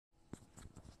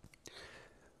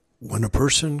When a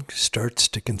person starts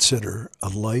to consider a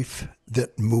life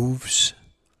that moves,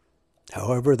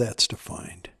 however that's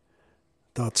defined,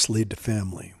 thoughts lead to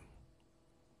family.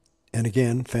 And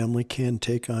again, family can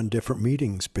take on different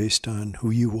meanings based on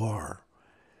who you are,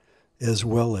 as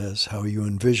well as how you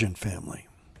envision family.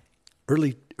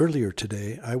 Earlier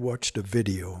today, I watched a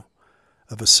video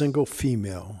of a single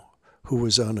female who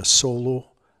was on a solo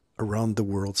around the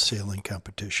world sailing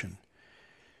competition.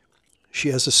 She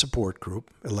has a support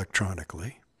group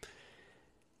electronically.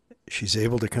 She's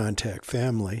able to contact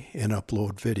family and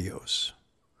upload videos.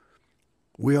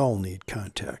 We all need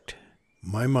contact.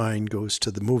 My mind goes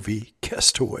to the movie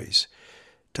Castaways.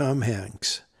 Tom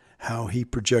Hanks, how he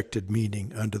projected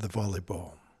meaning onto the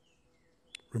volleyball.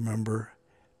 Remember,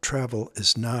 travel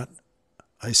is not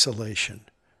isolation,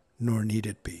 nor need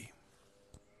it be.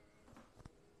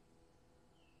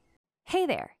 Hey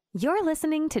there, you're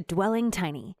listening to Dwelling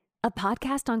Tiny, a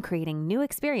podcast on creating new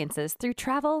experiences through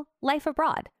travel, life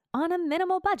abroad, on a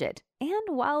minimal budget, and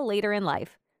while later in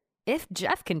life. If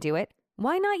Jeff can do it,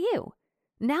 why not you?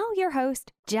 Now your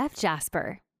host, Jeff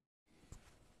Jasper.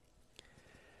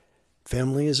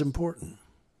 Family is important.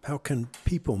 How can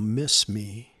people miss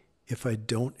me if I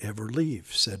don't ever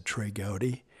leave, said Trey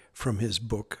Gowdy from his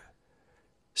book,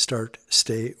 Start,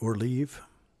 Stay, or Leave.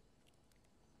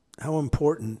 How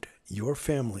important your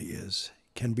family is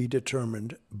can be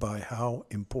determined by how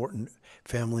important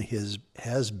family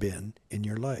has been in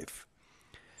your life.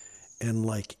 And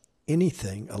like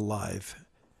anything alive,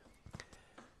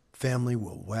 family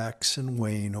will wax and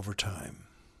wane over time.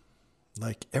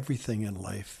 Like everything in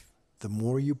life, the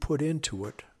more you put into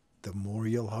it, the more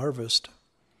you'll harvest.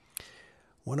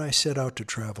 When I set out to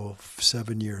travel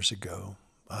 7 years ago,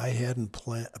 I hadn't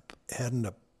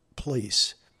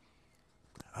placed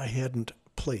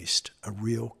a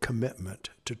real commitment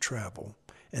to travel,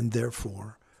 and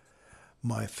therefore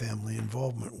my family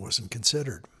involvement wasn't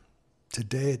considered.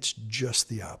 Today it's just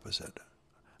the opposite.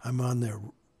 I'm on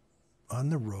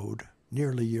the road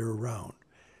nearly year-round.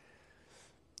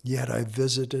 Yet I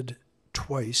visited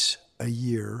twice a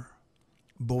year,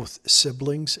 both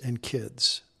siblings and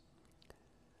kids.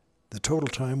 The total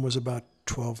time was about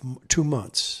 2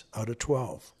 months out of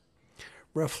 12,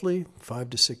 roughly 5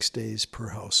 to 6 days per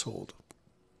household.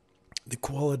 The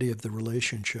quality of the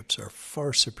relationships are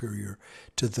far superior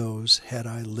to those had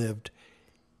I lived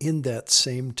in that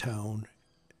same town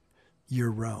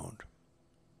year-round.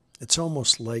 It's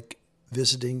almost like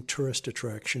visiting tourist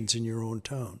attractions in your own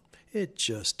town. It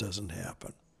just doesn't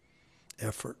happen.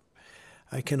 Effort.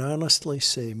 I can honestly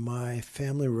say my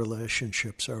family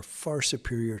relationships are far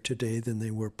superior today than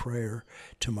they were prior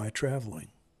to my traveling.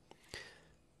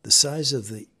 The size of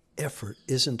the effort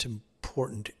isn't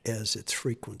important as its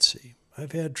frequency.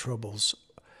 I've had troubles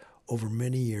over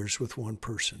many years with one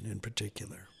person in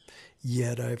particular,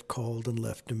 yet I've called and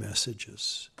left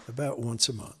messages about once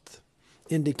a month,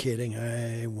 indicating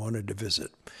I wanted to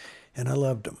visit, and I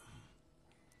loved him.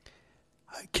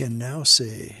 I can now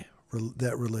say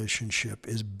that relationship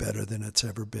is better than it's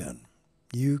ever been.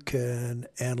 You can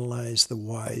analyze the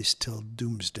whys till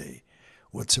doomsday.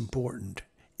 What's important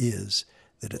is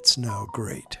that it's now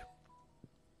great.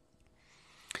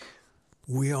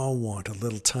 We all want a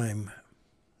little time,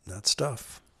 not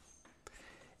stuff.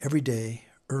 Every day,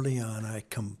 early on, I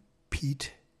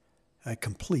complete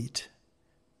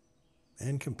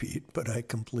an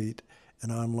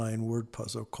online word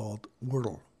puzzle called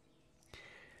Wordle.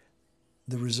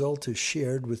 The result is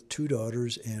shared with 2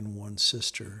 daughters and 1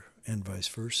 sister, and vice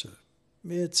versa.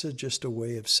 It's just a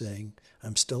way of saying,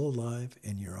 I'm still alive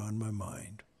and you're on my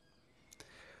mind.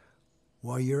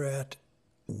 Where you're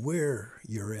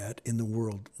at in the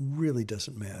world really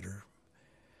doesn't matter.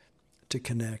 To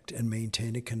connect and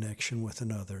maintain a connection with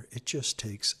another, it just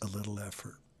takes a little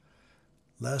effort.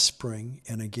 Last spring,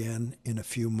 and again in a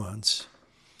few months,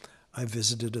 I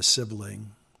visited a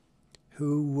sibling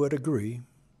who would agree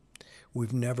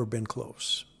we've never been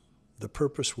close. The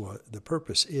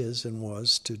purpose is and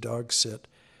was to dog sit,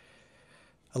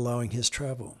 allowing his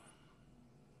travel.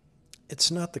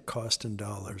 It's not the cost in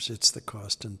dollars, it's the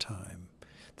cost in time.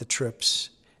 The trips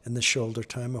and the shoulder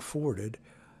time affords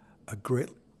a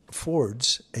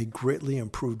greatly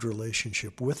improved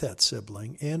relationship with that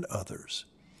sibling and others.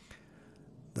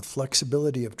 The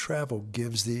flexibility of travel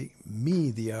gives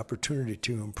me the opportunity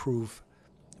to improve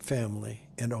family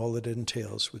and all it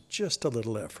entails with just a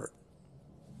little effort.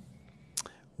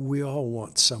 We all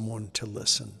want someone to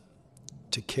listen,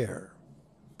 to care.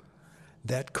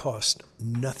 That costs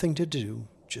nothing to do,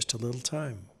 just a little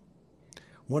time.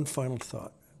 One final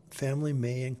thought. Family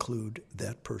may include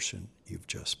that person you've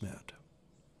just met.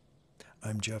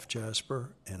 I'm Jeff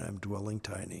Jasper, and I'm Dwelling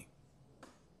Tiny.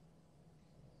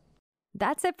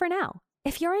 That's it for now.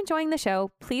 If you're enjoying the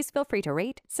show, please feel free to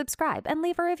rate, subscribe, and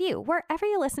leave a review wherever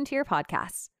you listen to your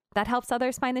podcasts. That helps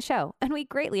others find the show, and we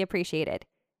greatly appreciate it.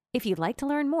 If you'd like to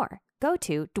learn more, go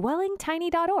to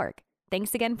dwellingtiny.org.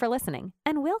 Thanks again for listening,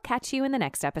 and we'll catch you in the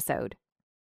next episode.